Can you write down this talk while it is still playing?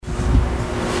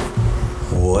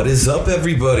What is up,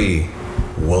 everybody?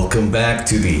 Welcome back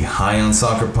to the High on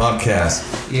Soccer podcast.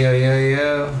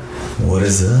 Yo. What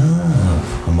is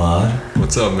up, Ahmad?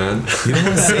 What's up, man? You don't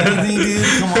want to say anything, dude?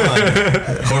 Come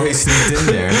on. Jorge sneaked in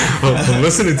there. I'm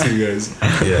listening to you guys.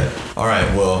 Yeah. All right,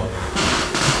 well,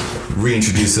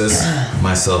 reintroduce us.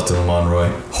 Myself, Dylan Monroy.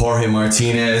 Jorge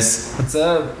Martinez. What's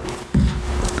up?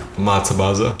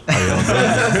 Matabaza.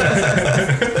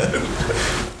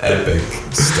 Epic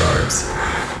start.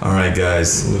 All right,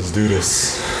 guys. Let's do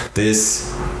this.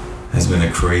 This has been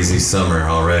a crazy summer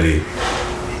already.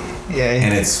 Yeah.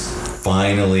 And it's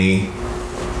finally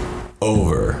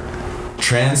over.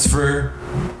 Transfer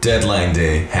deadline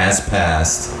day has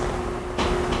passed.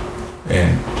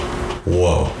 And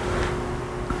whoa.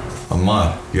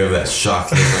 Ahmad, you have that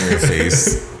shock look on your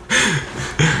face.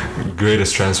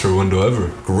 Greatest transfer window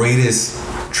ever. Greatest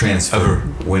transfer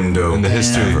window in the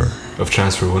history ever. of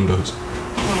transfer windows.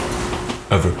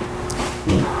 Ever.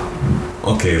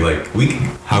 Okay, like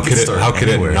how could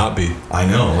it not be? I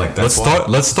know, like that's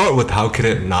Let's start with how could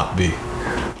it not be?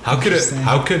 How could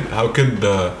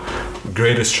the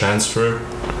greatest transfer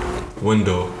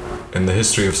window in the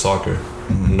history of soccer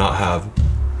not have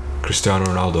Cristiano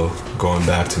Ronaldo going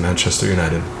back to Manchester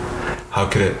United? How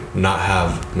could it not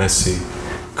have Messi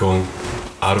going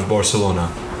out of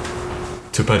Barcelona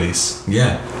to Paris?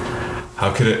 Yeah.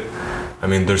 How could it? I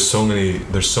mean, there's so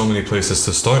many places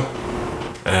to start,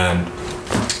 and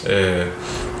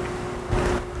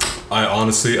I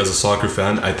honestly, as a soccer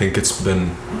fan, I think it's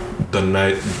been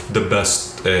the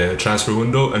best transfer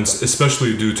window, and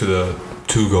especially due to the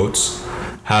two GOATs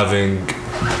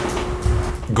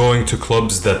going to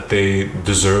clubs that they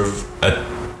deserve at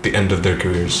the end of their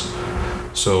careers.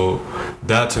 So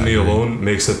that to me alone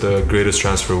makes it the greatest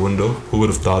transfer window. Who would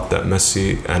have thought that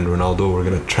Messi and Ronaldo were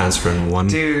gonna transfer in one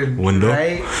window?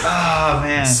 Right? Oh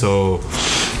man. So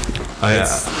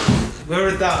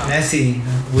whoever thought Messi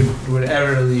would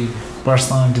ever leave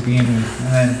Barcelona to begin with,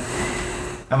 and then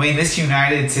I mean this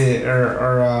United to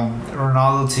or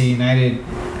Ronaldo to United,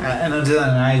 and Dylan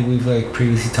and I we've like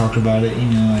previously talked about it. You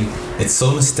know, like it's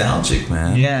so nostalgic,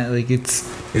 man. Yeah, like it's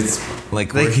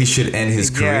like where he should end his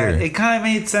career. Yeah, it kind of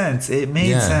made sense. It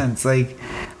made sense. Like,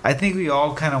 I think we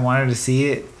all kind of wanted to see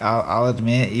it. I'll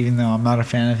admit, even though I'm not a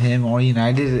fan of him or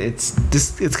United,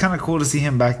 it's kind of cool to see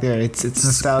him back there. It's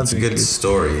nostalgic. It's a good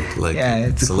story. Like, yeah,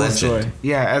 it's a cool legend. story.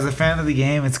 Yeah, as a fan of the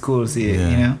game, it's cool to see it.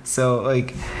 You know, so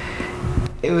like,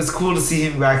 it was cool to see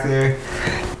him back there.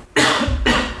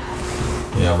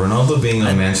 Yeah, Ronaldo being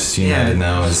on Manchester United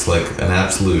now is like an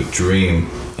absolute dream.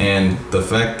 And the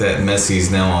fact that Messi's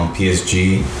now on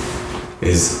PSG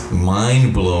is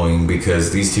mind-blowing because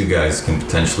these two guys can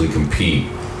potentially compete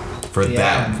for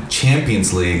that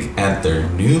Champions League at their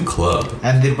new club.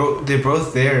 And they're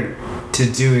both there to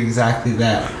do exactly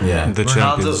that. Yeah. The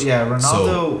champions. Yeah,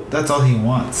 Ronaldo, that's all he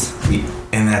wants.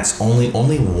 And that's only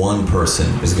one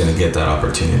person is going to get that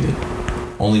opportunity.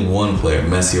 Only one player,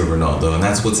 Messi or Ronaldo. And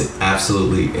that's what's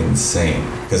absolutely insane.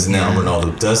 Because now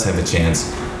Ronaldo does have a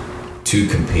chance to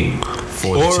compete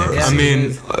for the Champions League.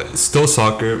 I mean, still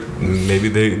soccer. Maybe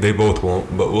they both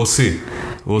won't, but we'll see.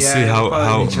 We'll see how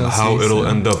it'll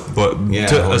end up. But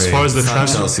as far as the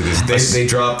transfer, they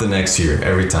drop the next year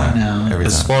every time.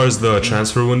 As far as the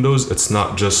transfer windows, it's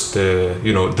not just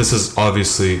this is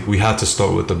obviously we had to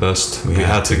start with the best. We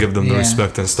had to give them the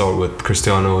respect and start with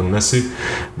Cristiano and Messi.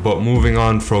 But moving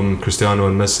on from Cristiano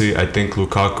and Messi, I think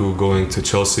Lukaku going to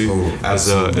Chelsea is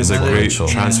a great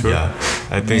transfer. Yeah.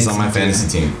 I think he's on my fantasy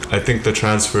team. I think the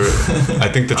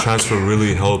transfer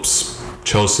really helps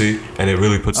Chelsea, and it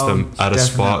really puts them at a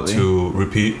spot to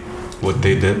repeat what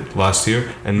they did last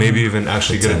year, and maybe even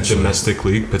actually get a domestic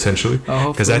league potentially.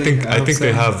 Because I think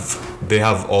they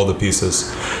have all the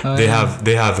pieces. They have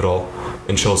it all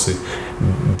in Chelsea.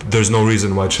 There's no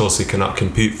reason why Chelsea cannot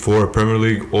compete for a Premier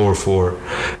League or for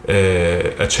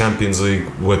a Champions League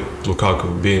with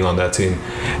Lukaku being on that team,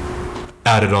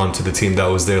 added on to the team that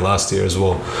was there last year as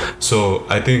well. So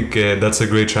I think that's a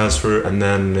great transfer. And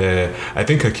then I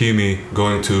think Hakimi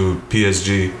going to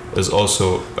PSG is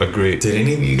also a great Did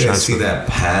any of you guys transfer. see that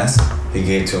pass he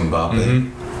gave to Mbappe?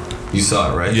 Mm-hmm. You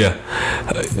saw it, right? Yeah.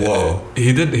 Whoa.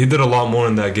 He did a lot more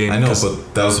in that game. I know,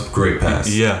 but that was a great pass.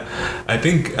 Yeah. I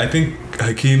think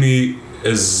Hakimi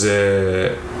is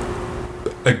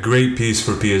a great piece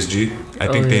for PSG. I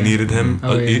think they needed him,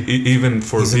 even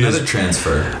for he's another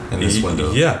transfer in this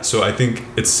window. Yeah, so I think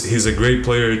he's a great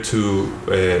player to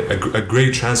a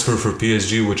great transfer for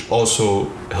PSG, which also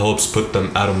helps put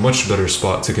them at a much better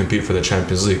spot to compete for the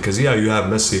Champions League. Because you have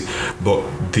Messi, but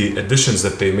the additions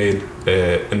that they made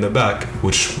in the back,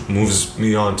 which moves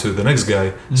me on to the next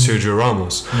guy, Sergio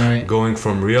Ramos, going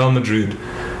from Real Madrid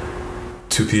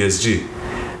to PSG.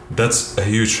 That's a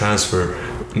huge transfer.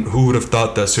 Who would have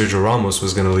thought that Sergio Ramos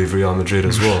was going to leave Real Madrid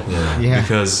as well?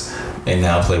 Because and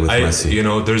now play with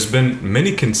Messi. There's been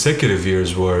many consecutive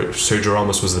years where Sergio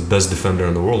Ramos was the best defender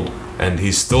in the world, and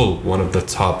he's still one of the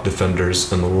top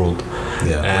defenders in the world.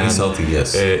 Yeah, when he's healthy,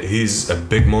 yes. He's a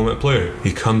big moment player.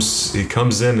 He comes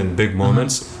in big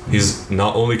moments. He's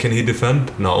not only can he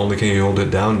defend, not only can he hold it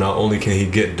down, not only can he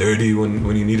get dirty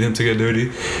when you need him to get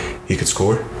dirty, he could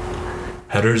score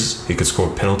headers, he could score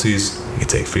penalties, he could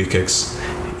take free kicks,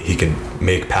 he can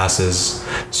make passes.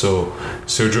 So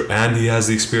Sergio, and he has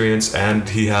the experience, and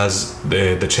he has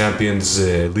the Champions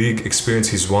League experience.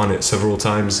 He's won it several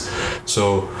times.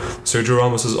 So Sergio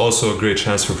Ramos is also a great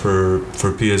transfer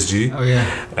for PSG. Oh yeah,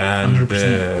 and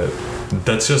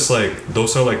that's just like,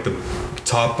 those are like the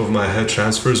top of my head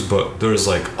transfers, but there's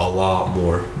like a lot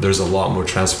more. There's a lot more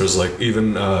transfers, like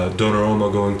even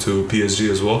Donnarumma going to PSG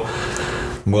as well.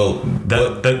 Well,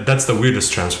 that's the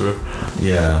weirdest transfer.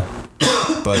 Yeah.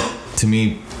 But to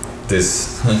me,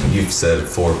 this, you've said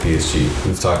for PSG.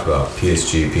 We've talked about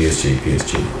PSG.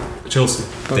 Chelsea.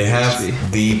 They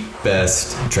have the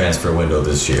best transfer window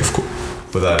this year.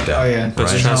 Without a doubt. Oh, yeah.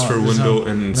 Best transfer window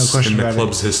in the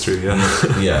club's history.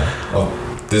 Yeah. Yeah. Oh,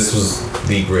 this was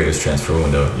the greatest transfer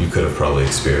window you could have probably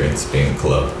experienced being a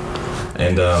club.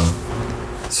 And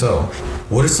so,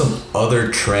 what are some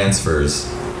other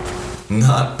transfers,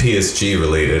 not PSG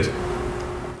related,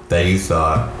 that you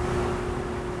thought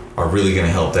are really going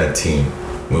to help that team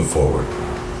move forward?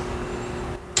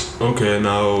 Okay,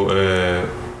 now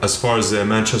as far as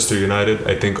Manchester United,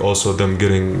 I think also them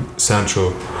getting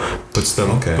Sancho puts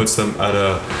them at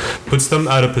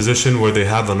a position where they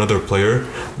have another player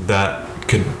that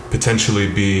could potentially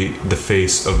be the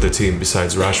face of the team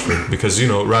besides Rashford, because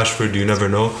Rashford, you never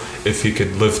know if he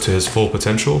could live to his full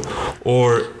potential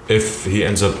or if he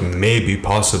ends up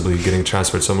possibly getting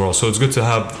transferred somewhere else. So it's good to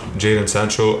have Jadon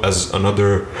Sancho as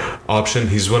another option.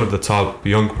 He's one of the top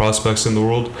young prospects in the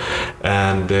world,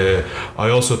 and I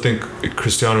also think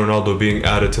Cristiano Ronaldo being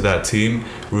added to that team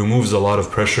removes a lot of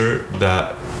pressure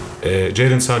that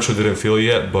Jadon Sancho didn't feel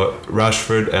yet, but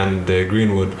Rashford and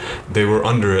Greenwood, they were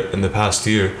under it in the past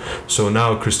year. So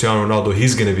now Cristiano Ronaldo,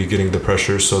 he's going to be getting the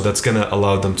pressure, so that's going to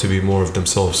allow them to be more of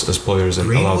themselves as players and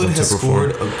Greenwood allow them to perform.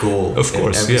 Greenwood has scored a goal of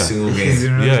course, in every single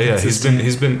game. Yeah, he's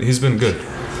been good.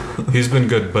 He's been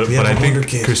good, but I think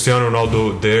Cristiano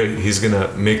Ronaldo he's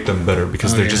gonna make them better,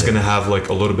 because they're just gonna have like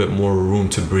a little bit more room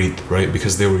to breathe, right?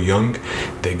 Because they were young,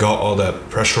 they got all that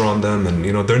pressure on them, and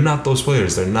they're not those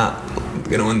players. They're not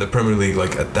in the Premier League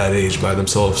like at that age by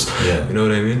themselves. Yeah, you know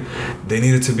what I mean? They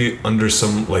needed to be under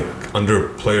under a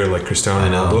player like Cristiano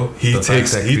Ronaldo. He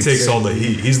takes all the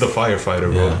heat. He's the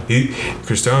firefighter, bro.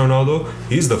 Cristiano Ronaldo,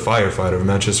 he's the firefighter of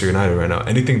Manchester United right now.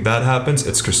 Anything bad happens,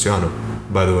 it's Cristiano,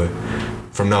 by the way,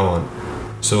 from now on.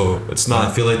 So it's not.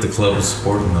 I feel like the club will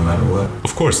support him no matter what.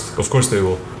 Of course they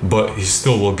will, but he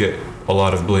still will get a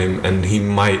lot of blame, and he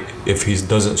might, if he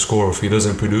doesn't score, if he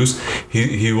doesn't produce,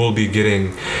 he will be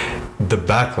getting the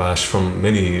backlash from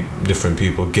many different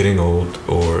people, getting old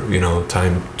or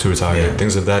time to retire,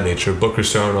 things of that nature. But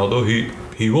Cristiano Ronaldo,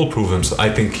 he will prove himself.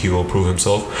 I think he will prove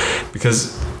himself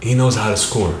because he knows how to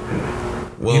score.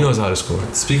 He knows how to score.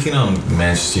 Speaking on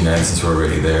Manchester United, since we're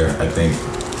already there, I think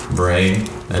Varane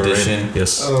addition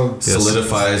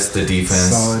solidifies the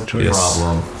defense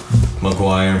problem.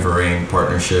 Maguire and Varane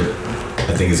partnership,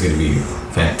 I think, is going to be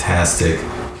fantastic.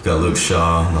 You got Luke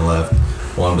Shaw on the left.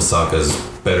 Wan-Bissaka's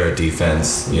better at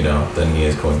defense, than he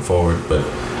is going forward, but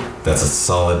that's a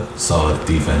solid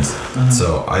defense.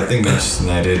 So I think Manchester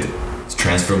United's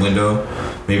transfer window,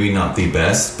 maybe not the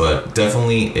best, but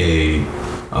definitely a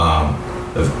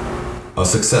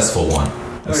successful one.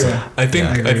 I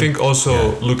think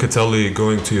also Locatelli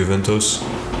going to Juventus,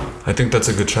 I think that's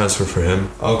a good transfer for him.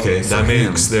 Okay, that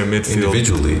makes their midfield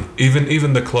individually,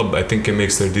 even the club, I think it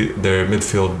makes their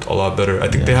midfield a lot better. I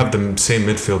think they have the same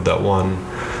midfield that won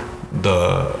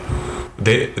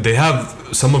they have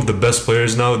some of the best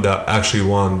players now that actually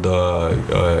won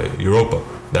the Europa.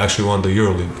 They actually won the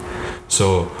EuroLeague.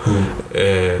 So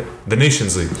the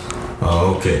Nations League.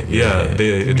 Oh, okay.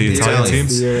 The Italian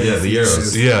teams. The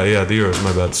Euros. The Euros.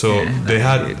 My bad. So they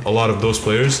had a lot of those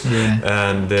players,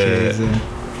 and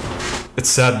it's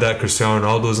sad that Cristiano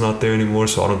Ronaldo is not there anymore,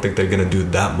 so I don't think they're gonna do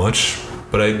that much.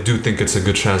 But I do think it's a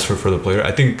good transfer for the player.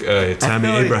 I think Tammy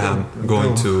Abraham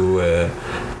going to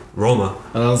Roma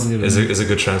is a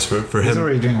good transfer for him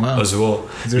as well,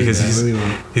 because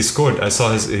he scored. I saw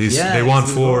they won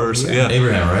 4.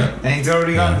 Abraham, right? And he's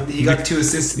already got 2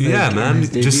 assists. Man,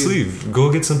 just leave.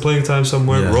 Go get some playing time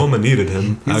somewhere. Yeah. Roma needed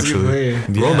him. Actually,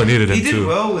 Roma needed him too. He did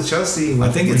well with Chelsea. I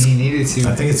think he needed to.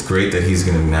 I think it's great that he's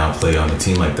going to now play on a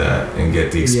team like that and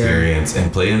get the experience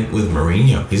and play with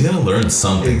Mourinho. He's going to learn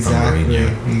something from Mourinho.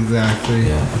 Exactly.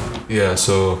 Yeah.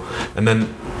 So, and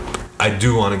then I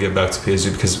do want to get back to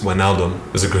PSG because Wijnaldum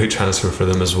is a great transfer for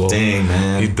them as well. Dang,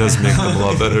 man. He does make them a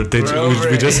lot better.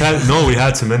 We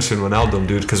had to mention Wijnaldum,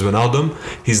 dude, because Wijnaldum,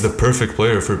 he's the perfect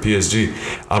player for PSG.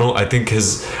 I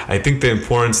think the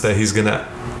importance that he's gonna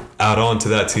add on to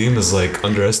that team is like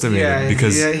underestimated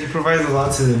because he provides a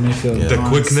lot to the midfield. The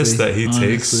quickness that he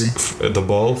takes the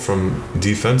ball from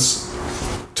defense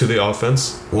to the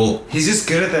offense. Well, he's just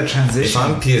good at that transition. If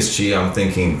I'm PSG, I'm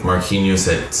thinking Marquinhos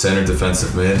at center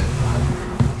defensive mid,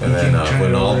 and then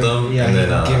Wijnaldum, and then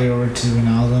give it over to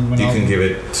Wijnaldum. You can give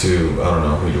it to, I don't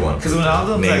know who you want. Because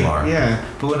Wijnaldum's Neymar.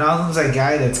 But Wijnaldum's that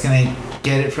guy that's gonna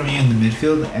get it from you in the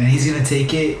midfield, and he's gonna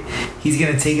take it. He's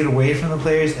gonna take it away from the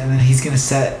players, and then he's gonna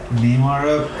set Neymar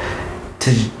up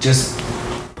to just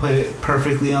put it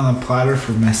perfectly on the platter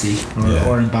for Messi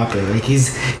or Mbappe. Like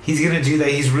he's gonna do that.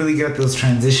 He's really good at those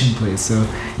transition plays. So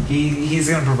he's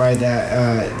gonna provide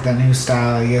that new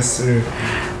style, I guess, or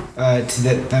to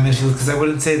that midfield. Because I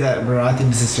wouldn't say that Verratti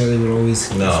necessarily would always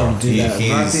do that.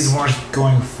 Verratti's more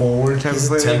going forward type of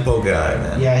player. He's a tempo guy,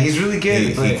 man. Yeah, he's really good.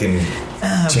 He can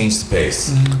change the pace.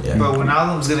 Mm-hmm. Yeah. But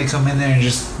Wijnaldum's gonna come in there and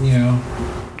just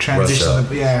transition.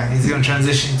 He's gonna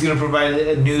transition. He's gonna provide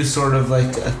a new sort of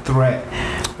like a threat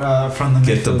from the midfield.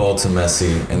 Get the ball to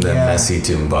Messi and then Messi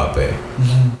to Mbappe.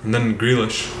 Mm-hmm. And then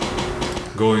Grealish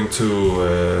going to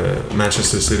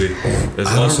Manchester City is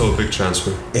also a big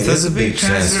transfer. It is a big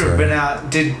transfer. But now,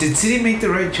 did City make the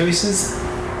right choices?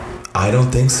 I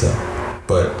don't think so.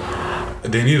 But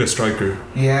they need a striker.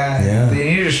 Yeah.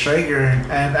 They need a striker,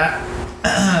 and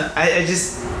I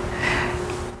just.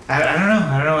 I don't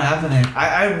know what happened there.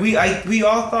 We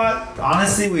all thought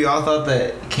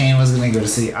that Kane was gonna go to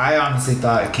City. I honestly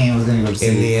thought Kane was gonna go to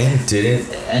City. In the end,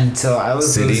 didn't until I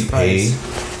was City really surprised.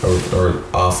 pay or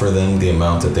offer them the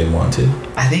amount that they wanted?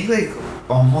 I think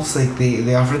almost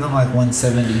they offered them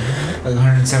 170,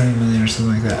 170 million or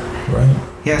something like that. Right.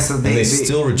 Yeah, so they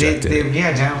still rejected it.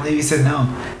 John Levy said no.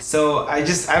 So I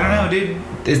don't know, dude.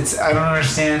 I don't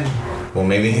understand. Well,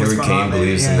 maybe Harry Kane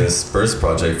believes in this Spurs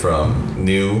project from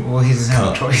new. Well, he doesn't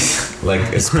have a choice. Like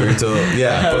Espirito.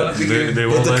 Yeah, but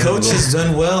the coach has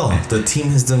done well. The team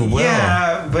has done well.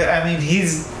 Yeah, but I mean,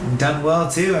 he's done well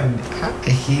too, and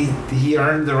he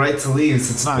earned the right to leave.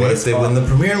 So it's not. What if they win the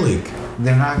Premier League?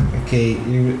 They're not okay.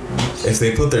 If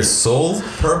they put their sole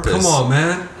purpose. Come on,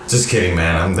 man. Just kidding,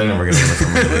 man. They're never gonna win the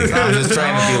Premier League. I'm just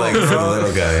trying to be like for the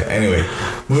little guy. Anyway,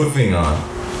 moving on.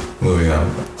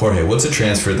 Jorge, what's a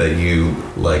transfer that you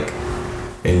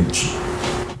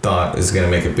thought is going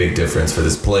to make a big difference for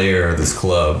this player or this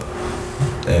club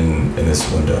in this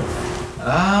window?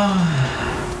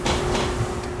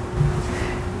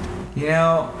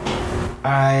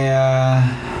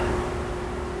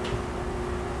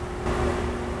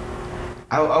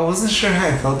 I wasn't sure how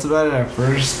I felt about it at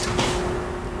first,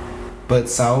 but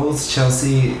Saul's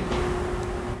Chelsea.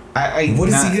 What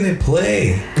is he gonna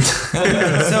play?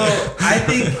 So I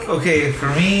think for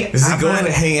me, is he going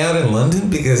to hang out in London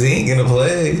because he ain't gonna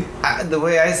play? The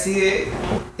way I see it,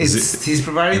 he's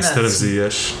providing instead of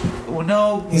Ziyech. Well,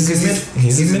 no, he's a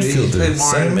midfielder.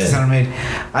 Center mid.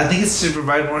 I think it's to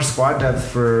provide more squad depth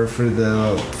for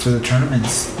the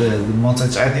tournaments, the multi.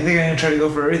 I think they're gonna try to go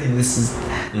for everything. This is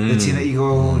the team that you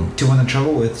go to win the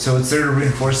treble with, so it's there to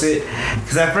reinforce it.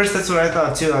 Because at first that's what I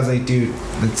thought too. I was like, dude,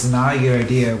 that's not a good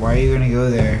idea. Why are you gonna go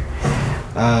there?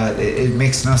 It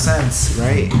makes no sense,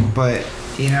 right? But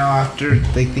after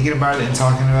thinking about it and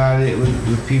talking about it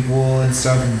with people and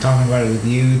stuff, and talking about it with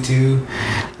you too,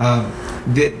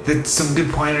 that some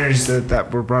good pointers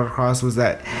that were brought across was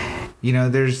that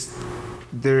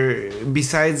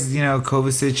besides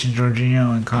Kovacic and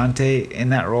Jorginho and Conte in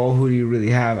that role, who do you really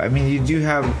have? I mean, you do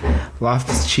have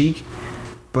Loftus-Cheek,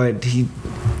 but he.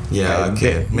 Yeah,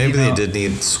 okay. Maybe they did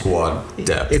need squad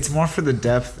depth. It's more for the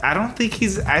depth. I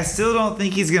still don't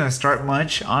think he's gonna start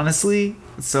much, honestly.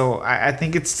 So I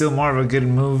think it's still more of a good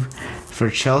move for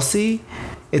Chelsea.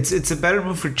 It's a better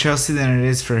move for Chelsea than it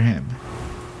is for him.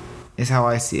 Is how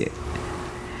I see it.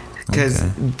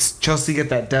 because Chelsea get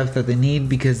that depth that they need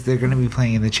because they're going to be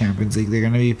playing in the Champions League. They're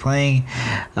going to be playing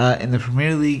in the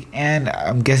Premier League, and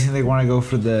I'm guessing they want to go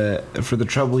for the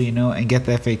treble, and get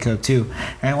the FA Cup too.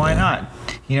 And why not?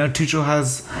 Tuchel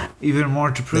has even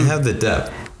more to prove. They have the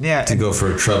depth to go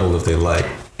for a treble if they like.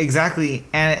 Exactly,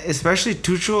 and especially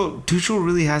Tuchel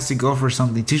really has to go for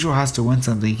something. Tuchel has to win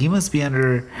something. He must be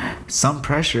under some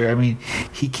pressure. I mean,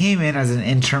 he came in as an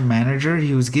interim manager.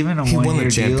 He was given a 1-year deal, and he won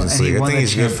the Champions League. I think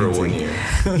he's good for 1 year.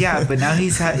 Yeah, but now he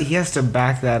has to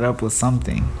back that up with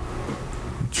something.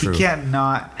 True. He can't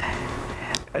not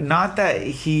that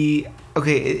he.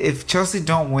 Okay, if Chelsea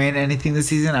don't win anything this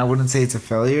season, I wouldn't say it's a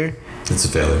failure. It's a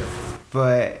failure.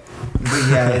 But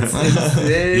yeah,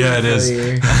 it is.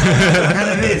 It kind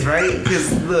of is, right?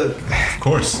 Because look, of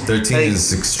course, their team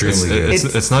is extremely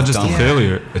good. It's not just a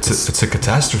failure; it's a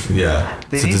catastrophe. Yeah,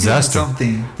 it's a disaster.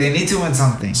 They need to win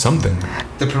something.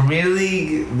 The Premier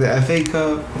League, the FA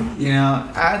Cup.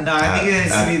 I think it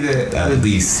needs to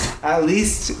be at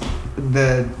least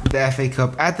the FA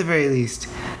Cup at the very least.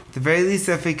 The very least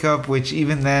FA Cup, which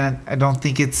even then I don't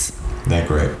think it's that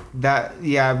great.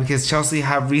 Because Chelsea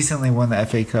have recently won the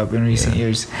FA Cup in recent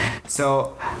years,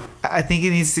 so I think it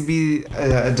needs to be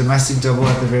a domestic double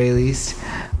at the very least.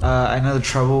 I know the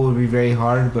treble would be very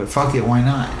hard, but fuck it, why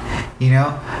not?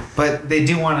 But they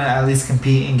do want to at least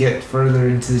compete and get further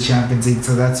into the Champions League,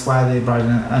 so that's why they brought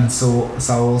in Saul.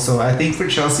 So I think for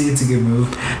Chelsea, it's a good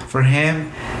move. For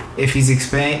him, if he's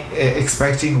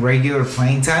expecting regular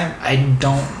playing time, I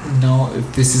don't know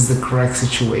if this is the correct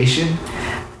situation.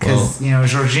 Because,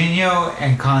 Jorginho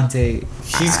and Conte...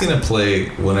 He's going to play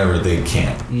whenever they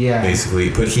can. Yeah. Basically.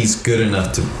 But he's good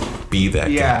enough to be that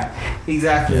guy. Yeah,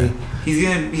 exactly.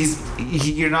 Yeah.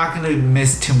 You're not going to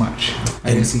miss too much,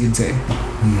 I guess you can say.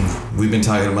 We've been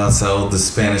talking about Saul, the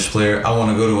Spanish player. I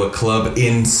want to go to a club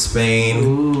in Spain.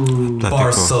 Ooh.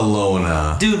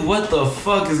 Barcelona. Dude, what the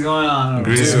fuck is going on?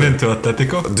 Griezmann to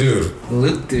Atletico? Dude.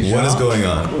 Luke de Jong? What is going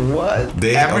on? What?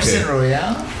 Emerson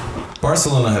Royale?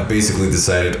 Barcelona have basically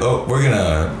decided, we're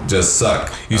gonna just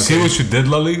suck. You see what you did,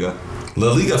 La Liga?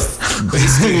 La Liga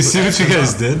basically... You see what you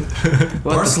guys did?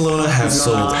 Barcelona have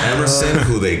sold Emerson,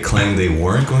 who they claimed they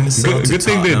weren't going to sell. Good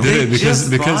thing they did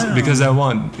it because I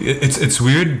want. It's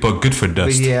weird, but good for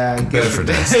Dust. But yeah, better for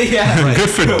Dust. Yeah, right. Good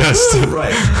for Dust.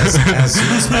 Right. As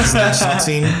US men's national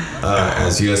team,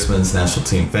 as US men's national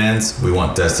team fans, we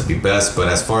want Dust to be best. But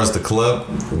as far as the club,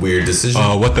 weird decision.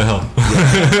 What the hell?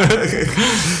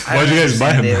 Yeah. Why'd you guys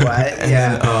buy him?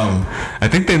 Yeah. I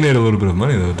think they made a little bit of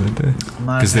money though, didn't they?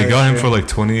 Because they got him for like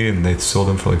 20 and they sold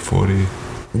him for like 40.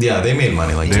 Yeah, they made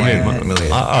money, like they $20 made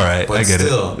million. All right, but I get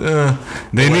still, it.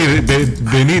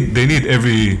 They need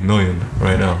every million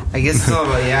right now. I guess it's all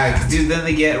about dude. Then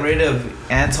they get rid of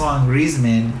Antoine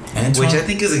Griezmann, which I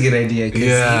think is a good idea. Cause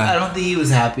I don't think he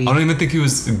was happy. I don't even think he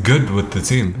was good with the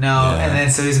team. No, and then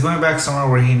so he's going back somewhere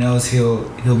where he knows he'll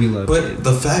be loved. But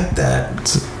the fact that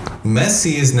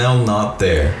Messi is now not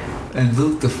there. And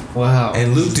Luke de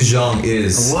Jong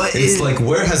is. It's like,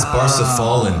 where has Barca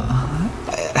fallen?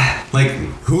 Like,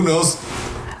 who knows?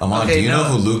 Amon, do you know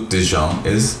who Luke de Jong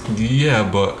is? Yeah,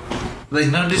 but like,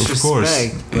 no disrespect, of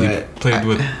course, but he played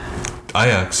with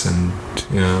Ajax, and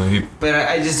he. But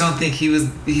I just don't think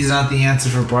he's not the answer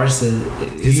for Barca.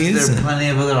 Isn't there plenty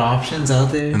of other options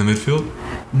out there in the midfield?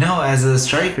 No, as a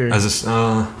striker.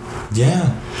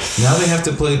 Yeah. Now they have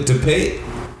to play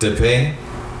Depay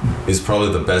is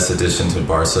probably the best addition to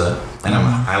Barca, and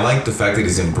I like the fact that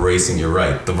he's embracing. You're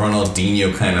right, the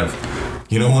Ronaldinho kind of.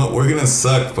 You know what? We're gonna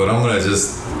suck, but I'm gonna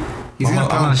just. He's gonna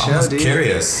put on a show, dude.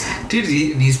 Carry us, dude.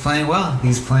 He's playing well.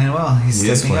 He's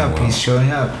stepping up. Well. He's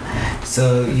showing up.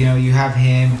 So you have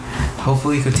him.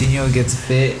 Hopefully, Coutinho gets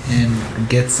fit and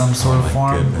gets some sort of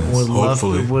form.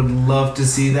 Hopefully, would love to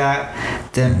see that.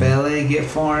 Dembele get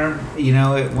form.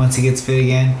 Once he gets fit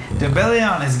again. Yeah.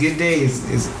 Dembele on his good day is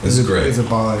great. Is a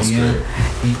baller. Great.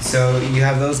 So you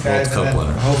have those guys. World Cup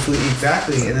winner. Hopefully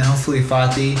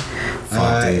Fati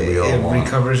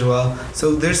recovers well.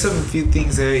 So there's some few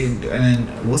things there, and then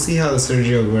we'll see how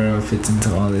Sergio Aguero fits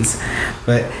into all this.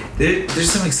 But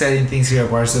there's some exciting things here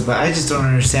at Barca, but I just don't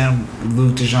understand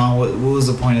Luke de Jong. What was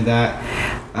the point of that?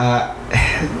 I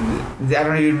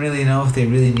don't even really know if they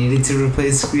really needed to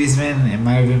replace Griezmann. It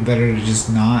might have been better to just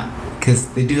not, because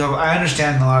they do have. I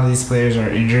understand a lot of these players are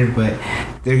injured, but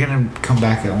they're gonna come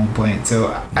back at one point.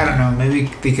 So I don't know. Maybe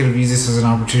they could have used this as an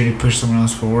opportunity to push someone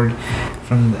else forward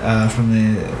from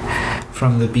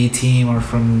the B team or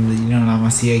from the, La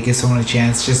Masia, give someone a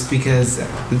chance just because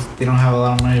they don't have a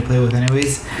lot of money to play with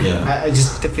anyways. Yeah. I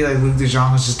feel like Luke de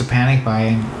Jong was just a panic buy,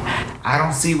 and I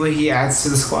don't see what he adds to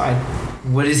the squad.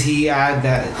 What does he add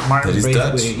that Martin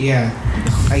Braithwaite? Yeah.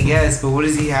 I guess, but what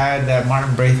does he have that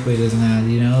Martin Braithwaite doesn't have?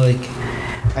 You know, like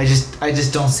I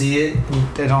just don't see it.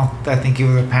 I think it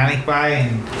was a panic buy,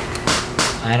 and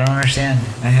I don't understand.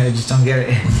 I just don't get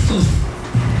it.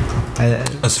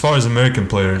 As far as American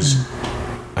players,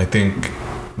 I think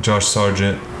Josh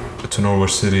Sargent to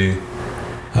Norwich City.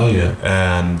 Hell yeah!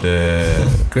 And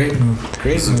great move.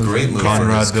 Great move.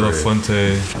 Conrad De La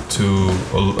Fuente to.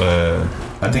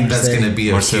 I think that's going to be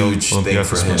a Marseille, huge thing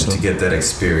for him to get that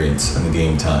experience in the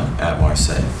game time at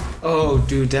Marseille. Oh,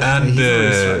 dude, definitely.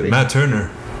 And Matt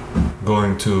Turner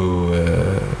going to,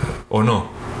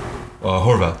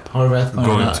 Horvath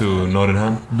going to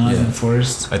Nottingham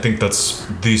Forest. I think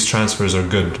these transfers are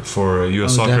good for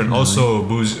U.S. soccer, definitely. and also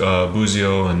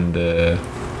Buzio and the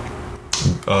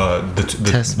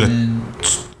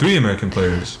 3 American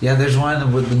players. Yeah, there's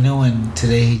one with the new one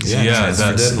today. That's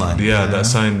deadline. That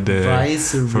signed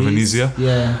for Venezia.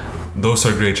 Yeah, those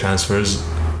are great transfers,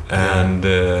 and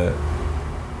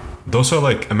those are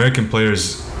like American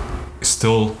players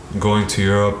still going to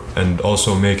Europe and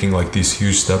also making like these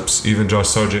huge steps. Even Josh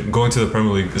Sargent going to the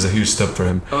Premier League is a huge step for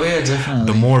him. Oh yeah, definitely.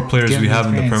 The more players we have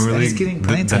in the Premier League,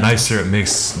 the nicer it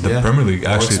makes the Premier League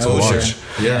actually to watch.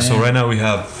 Yeah. So right now we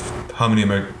have how many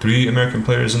 3 American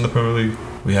players in the Premier League?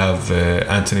 We have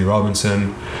Anthony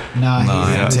Robinson.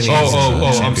 I'm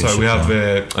sorry. We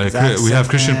have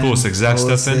Christian Pulisic, Zach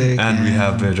Steffen, and we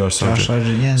have Josh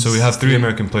Sargent. Yes. So we have 3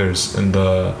 American players, and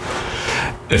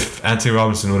if Anthony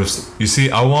Robinson would have,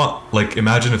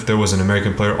 imagine if there was an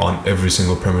American player on every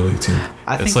single Premier League team.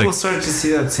 I think we'll start to see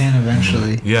that soon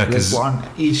eventually. Yeah, because on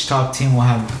each top team will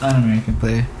have an American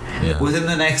player within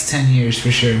the next 10 years for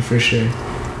sure.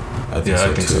 I think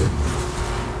so.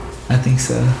 I think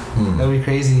so. That'd be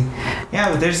crazy. Yeah,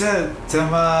 but there's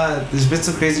been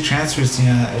some crazy transfers. You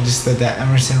know, just that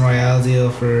Emerson Royale deal,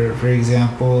 for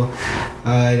example.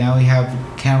 Now we have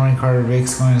Cameron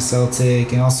Carter-Vickers going to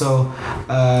Celtic, and also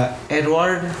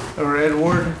Edward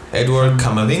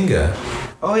Camavinga.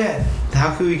 Oh yeah,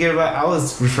 how could we get about? I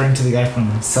was referring to the guy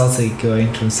from Celtic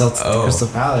going from Celtic to Crystal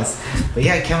Palace, but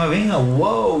yeah, Camavinga.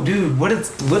 Whoa, dude, what a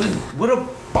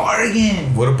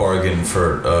bargain! What a bargain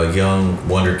for a young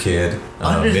wonder kid.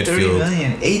 Under midfield. 30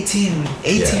 million,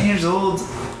 18 years old,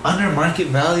 under market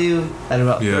value at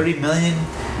about 30 million.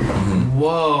 Mm-hmm.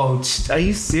 Whoa, are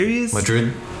you serious?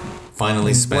 Madrid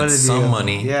finally spent some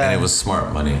money, and it was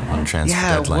smart money on transfer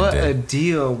deadline day. Yeah, what a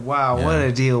deal! Wow, what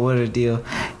a deal!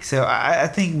 So I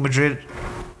think Madrid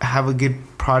have a good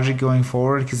project going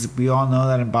forward because we all know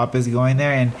that Mbappe is going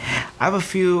there, and I have a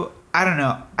few. I don't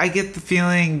know. I get the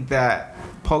feeling that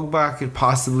Pogba could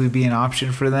possibly be an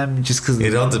option for them just because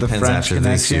it all depends the French after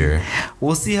connection. This year.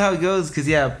 We'll see how it goes because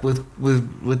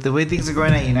with the way things are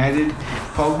going at United,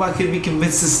 Pogba could be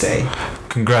convinced to stay.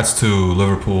 Congrats to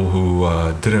Liverpool who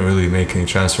didn't really make any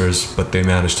transfers, but they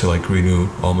managed to renew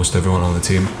almost everyone on the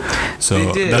team.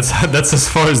 So that's as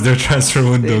far as their transfer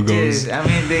window goes. I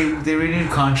mean, they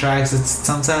renewed contracts.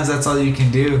 Sometimes that's all you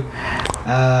can do.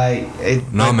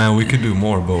 Man, we could do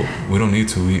more, but we don't need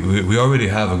to. We already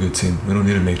have a good team. We don't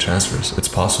need to make transfers. It's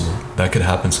possible. That could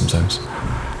happen sometimes.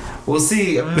 We'll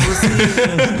see. I mean,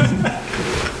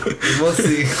 we'll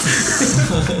see.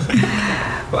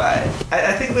 But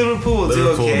I think Liverpool will do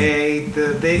okay.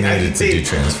 They needed to do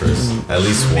transfers. At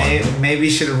least one. Maybe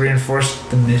should have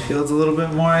reinforced the midfields a little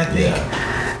bit more, I think.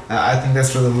 Yeah. I think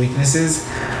that's where the weakness is.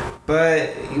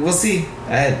 But we'll see.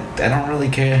 I don't really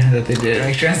care that they did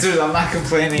make transfers. I'm not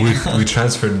complaining. We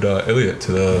transferred Elliott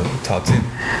to the top team.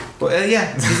 Well,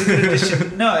 yeah, he's a good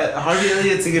addition. No, Harvey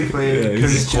Elliott's a good player. Yeah,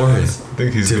 he's Jones. I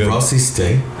think he's good. Did Rossi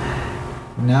stay?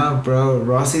 No, bro.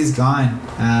 Rossi's gone.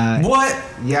 What?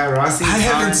 Yeah, Rossi's gone. I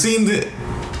haven't seen the...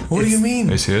 What do you mean?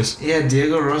 Are you serious? Yeah,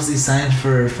 Diego Rossi signed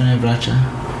for Fenerbahce.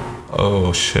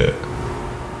 Oh, shit.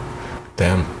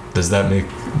 Damn. Does that make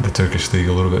the Turkish league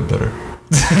a little bit better?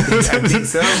 I think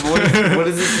so. What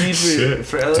does this mean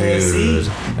for LAFC? Dude,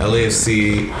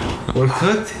 LAFC... We're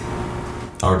cooked?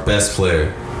 Our best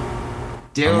player.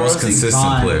 Diego our most Rossi consistent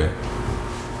gone. player.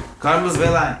 Carlos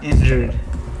Vela injured.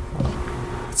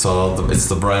 It's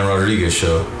the Brian Rodriguez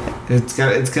show. It's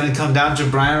gonna come down to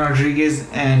Brian Rodriguez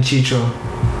and Chicho.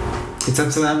 It's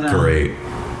up to them now. Great.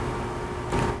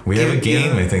 We have a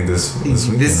game, I think, this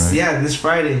weekend, right? Yeah, this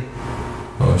Friday.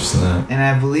 Oh, what's that? And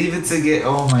I believe it's a get.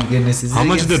 Oh my goodness! How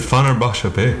much did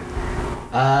Fenerbahce pay?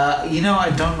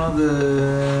 I don't know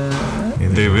the.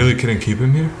 They really couldn't keep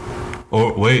him here.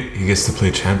 Oh wait, he gets to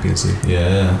play Champions League.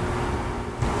 Yeah.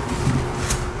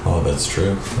 Oh, that's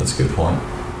true. That's a good point.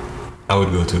 I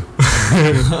would go too.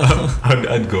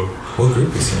 I'd go. What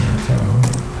group is he in? I can't remember.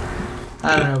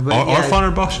 I don't know, but are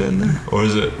Fenerbahce in there, or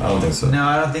is it? I don't think so. No,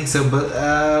 I don't think so. But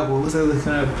what was I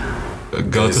looking up?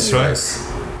 Galatasaray.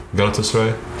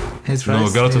 Galatasaray. His No,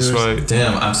 rights, Galatasaray.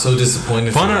 Damn, I'm so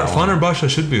disappointed. Fenerbahce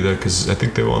should be there because I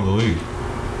think they won the league.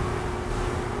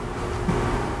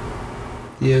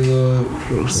 Diego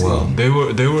Rossi. Well, They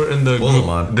were in the Well,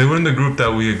 group. They were in the group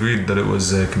that we agreed that it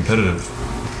was competitive.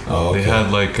 oh, okay. They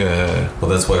had like Well,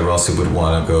 that's why Rossi would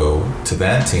want to go to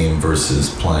that team versus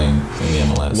playing in the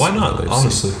MLS. why not? LAFC.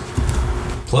 Honestly,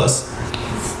 Plus,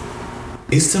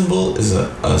 Istanbul is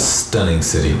a stunning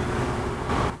city.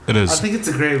 it is. I think it's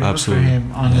a great move Absolutely. for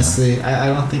him. Honestly, I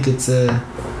don't think it's a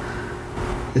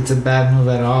bad move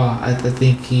at all. I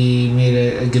think he made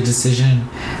a good decision.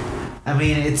 I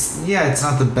mean, it's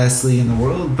not the best league in the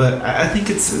world, but I think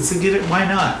it's a good. Why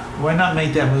not? Why not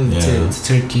make that move to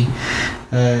Turkey?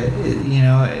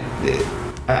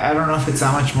 I don't know if it's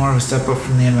that much more of a step up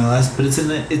from the MLS, but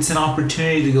it's an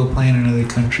opportunity to go play in another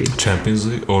country. Champions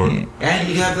League or And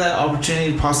you have that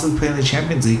opportunity to possibly play in the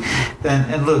Champions League.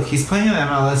 And look, he's playing in the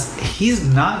MLS. He's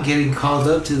not getting called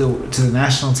up to the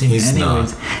national team He's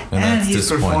anyways. not. And that's he's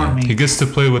disappointing. performing. he gets to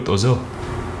play with Ozil.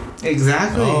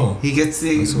 Exactly. Oh, he gets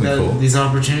that's really cool. these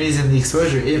opportunities and the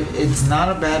exposure. It's not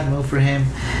a bad move for him.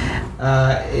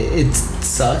 It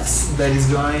sucks that he's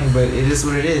going, but it is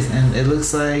what it is. And it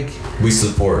looks like... We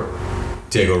support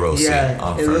Diego Rossi.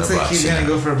 Yeah, it looks like he's going to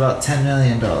go for about $10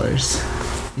 million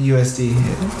USD.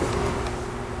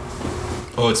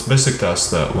 Oh, it's Besiktas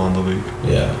that won the league.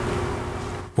 Yeah.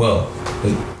 Well,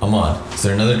 Ahmad, is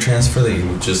there another transfer that you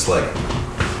were just like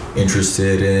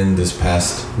interested in this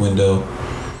past window?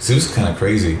 'Cause it was kind of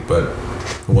crazy, but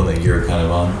one that you're kind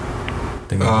of on.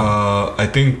 I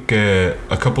think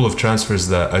a couple of transfers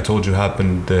that I told you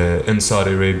happened in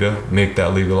Saudi Arabia make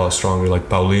that league a lot stronger, like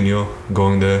Paulinho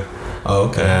going there. Oh,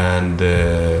 okay. And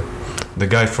the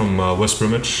guy from West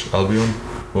Bromwich Albion,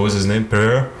 what was his name?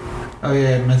 Pereira? Oh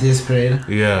yeah, Matias Pereira.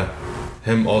 Yeah,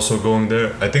 him also going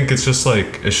there. I think it's just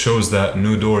like it shows that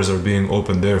new doors are being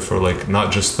opened there for like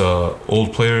not just the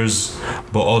old players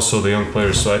but also the young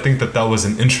players. So I think that was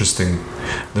an interesting.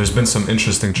 There's been some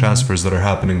interesting transfers that are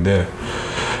happening there,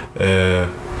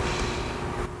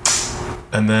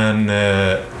 and then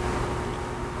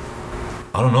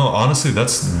I don't know. Honestly,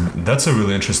 that's a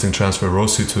really interesting transfer,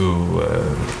 Rossi to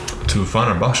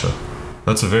Fenerbahce.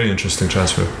 That's a very interesting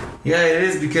transfer. Yeah, it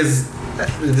is because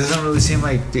it doesn't really seem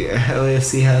like the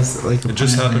LAFC has like. It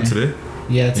just happened today.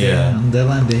 Yeah, today, on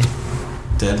deadline day.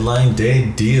 Deadline day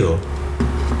deal.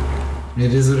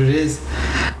 It is what it is.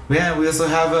 Yeah, we also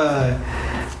have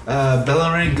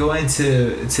Bellerin going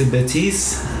to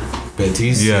Betis.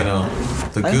 Betis, Yeah. you know,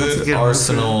 the I think that's a good good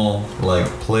Arsenal like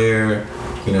player.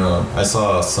 You know, I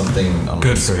saw something on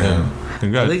Good for Instagram. him.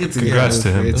 I think it's a Congrats good to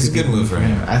him. move. It's a good move for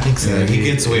him. I think so. Yeah, he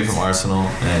gets away from Arsenal,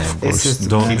 and Of course, just-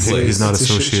 he's not it's a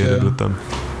shit associated show. with them.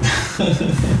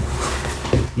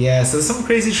 Yeah, so some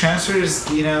crazy transfers,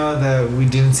 that we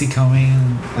didn't see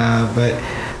coming, but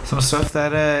some stuff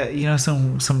that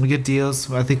some good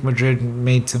deals. I think Madrid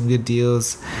made some good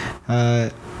deals.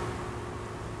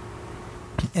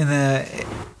 In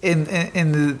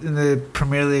the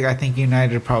Premier League, I think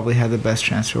United probably had the best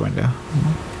transfer window.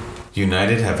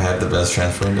 United have had the best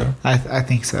transfer window. I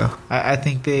think so. I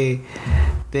think they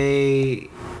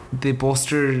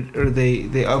bolstered or they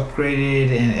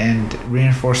upgraded and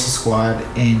reinforced the squad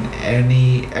in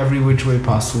every which way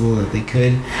possible that they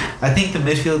could. I think the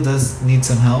midfield does need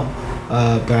some help,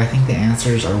 but I think the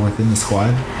answers are within the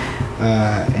squad,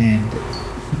 and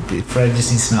Fred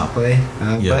just needs to not play.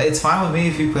 But it's fine with me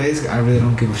if he plays. I really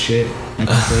don't give a shit. I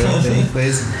prefer it that he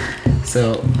plays,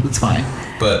 so it's fine.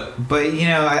 But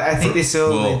I think they still.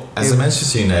 Well, as a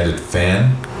Manchester United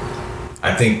fan,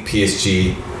 I think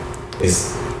PSG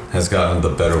has gotten the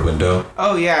better window.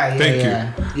 Oh yeah. Thank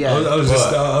you. Yeah.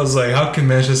 I was like, how can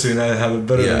Manchester United have a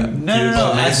better? Yeah. than No.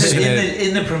 PSG? I said United-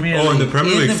 in the Premier League. Oh, in the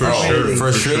Premier League, for Premier sure. League.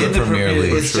 For sure, In the Premier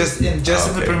League. It's just in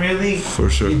the Premier League. For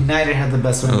sure. United had the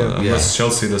best window. Unless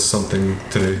Chelsea does something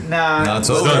today. Nah, No, it's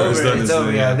it's over. over. It's done, It's it's over.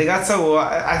 done, Yeah, yeah. they got so.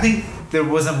 I think there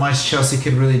wasn't much Chelsea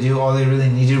could really do. All they really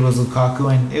needed was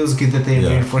Lukaku, and it was good that they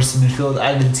reinforced the midfield.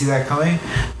 I didn't see that coming,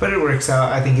 but it works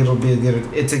out. I think it'll be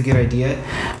It's a good idea.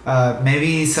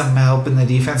 Maybe some help in the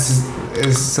defense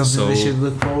is something they should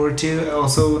look forward to.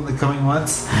 Also in the coming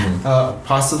months,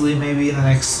 possibly maybe in the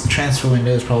next transfer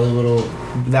window is probably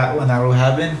when that will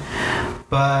happen.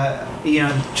 But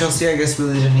Chelsea, I guess,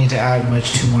 really didn't need to add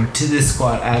much more to this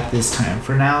squad at this time.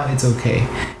 For now, it's okay.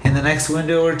 In the next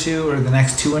window or two, or the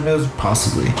next two windows,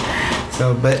 possibly.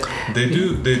 So, but They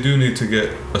do need to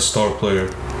get a star player,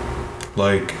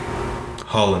 like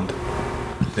Haaland.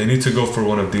 They need to go for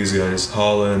one of these guys,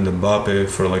 Haaland, Mbappe,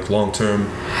 for like long term.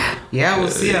 yeah, we'll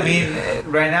see. I mean,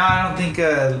 right now, I don't think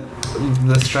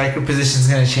the striker position is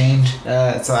going to change.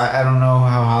 So I don't know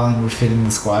how Haaland would fit in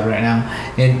the squad right now.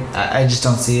 And I just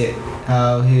don't see it,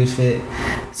 how he would fit.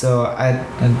 So I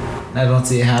don't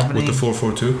see it happening. With the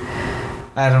 4-4-2?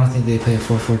 I don't think they play a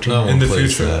 4-4-2. No, in the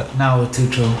future. That. Not with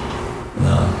Tuchel.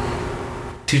 No.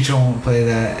 Tuchel won't play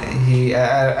that.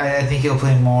 I think he'll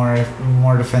play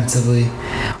more defensively,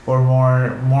 or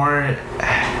more.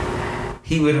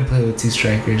 He wouldn't play with two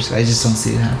strikers. I just don't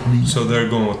see it happening. So they're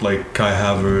going with like Kai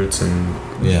Havertz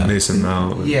and Mason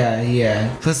Mount.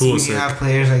 Yeah. Plus, when you have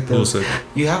players like those,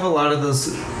 you have a lot of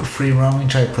those free roaming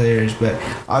type players. But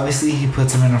obviously, he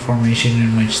puts them in a formation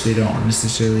in which they don't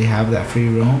necessarily have that free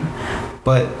roam.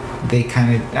 But they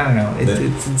kind of, I don't know.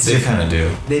 It's they kind of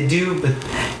do. They do,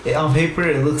 but on paper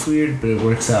it looks weird, but it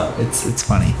works out. It's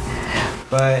funny.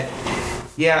 But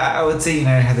yeah, I would say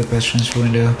United had the best transfer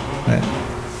window. But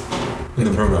in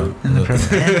the Premier League.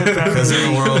 Because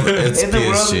in the world, it's in the PSG.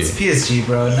 world, it's PSG,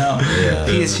 bro. No. Yeah.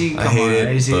 PSG, come I hate on. it,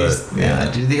 Are you serious? but,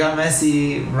 yeah. Dude, they got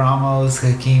Messi, Ramos,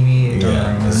 Hakimi.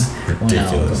 Yeah, it's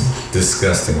ridiculous.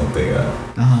 Disgusting what they got.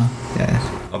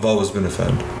 Yeah. I've always been a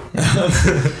fan.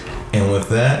 And with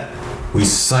that, we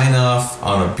sign off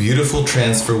on a beautiful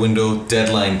transfer window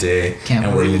deadline day. Can't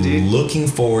believe it, dude. Looking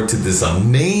forward to this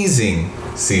amazing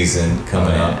season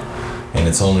coming up. And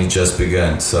it's only just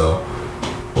begun. So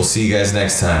we'll see you guys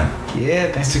next time.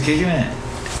 Yeah, thanks for kicking it.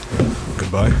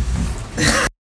 Goodbye.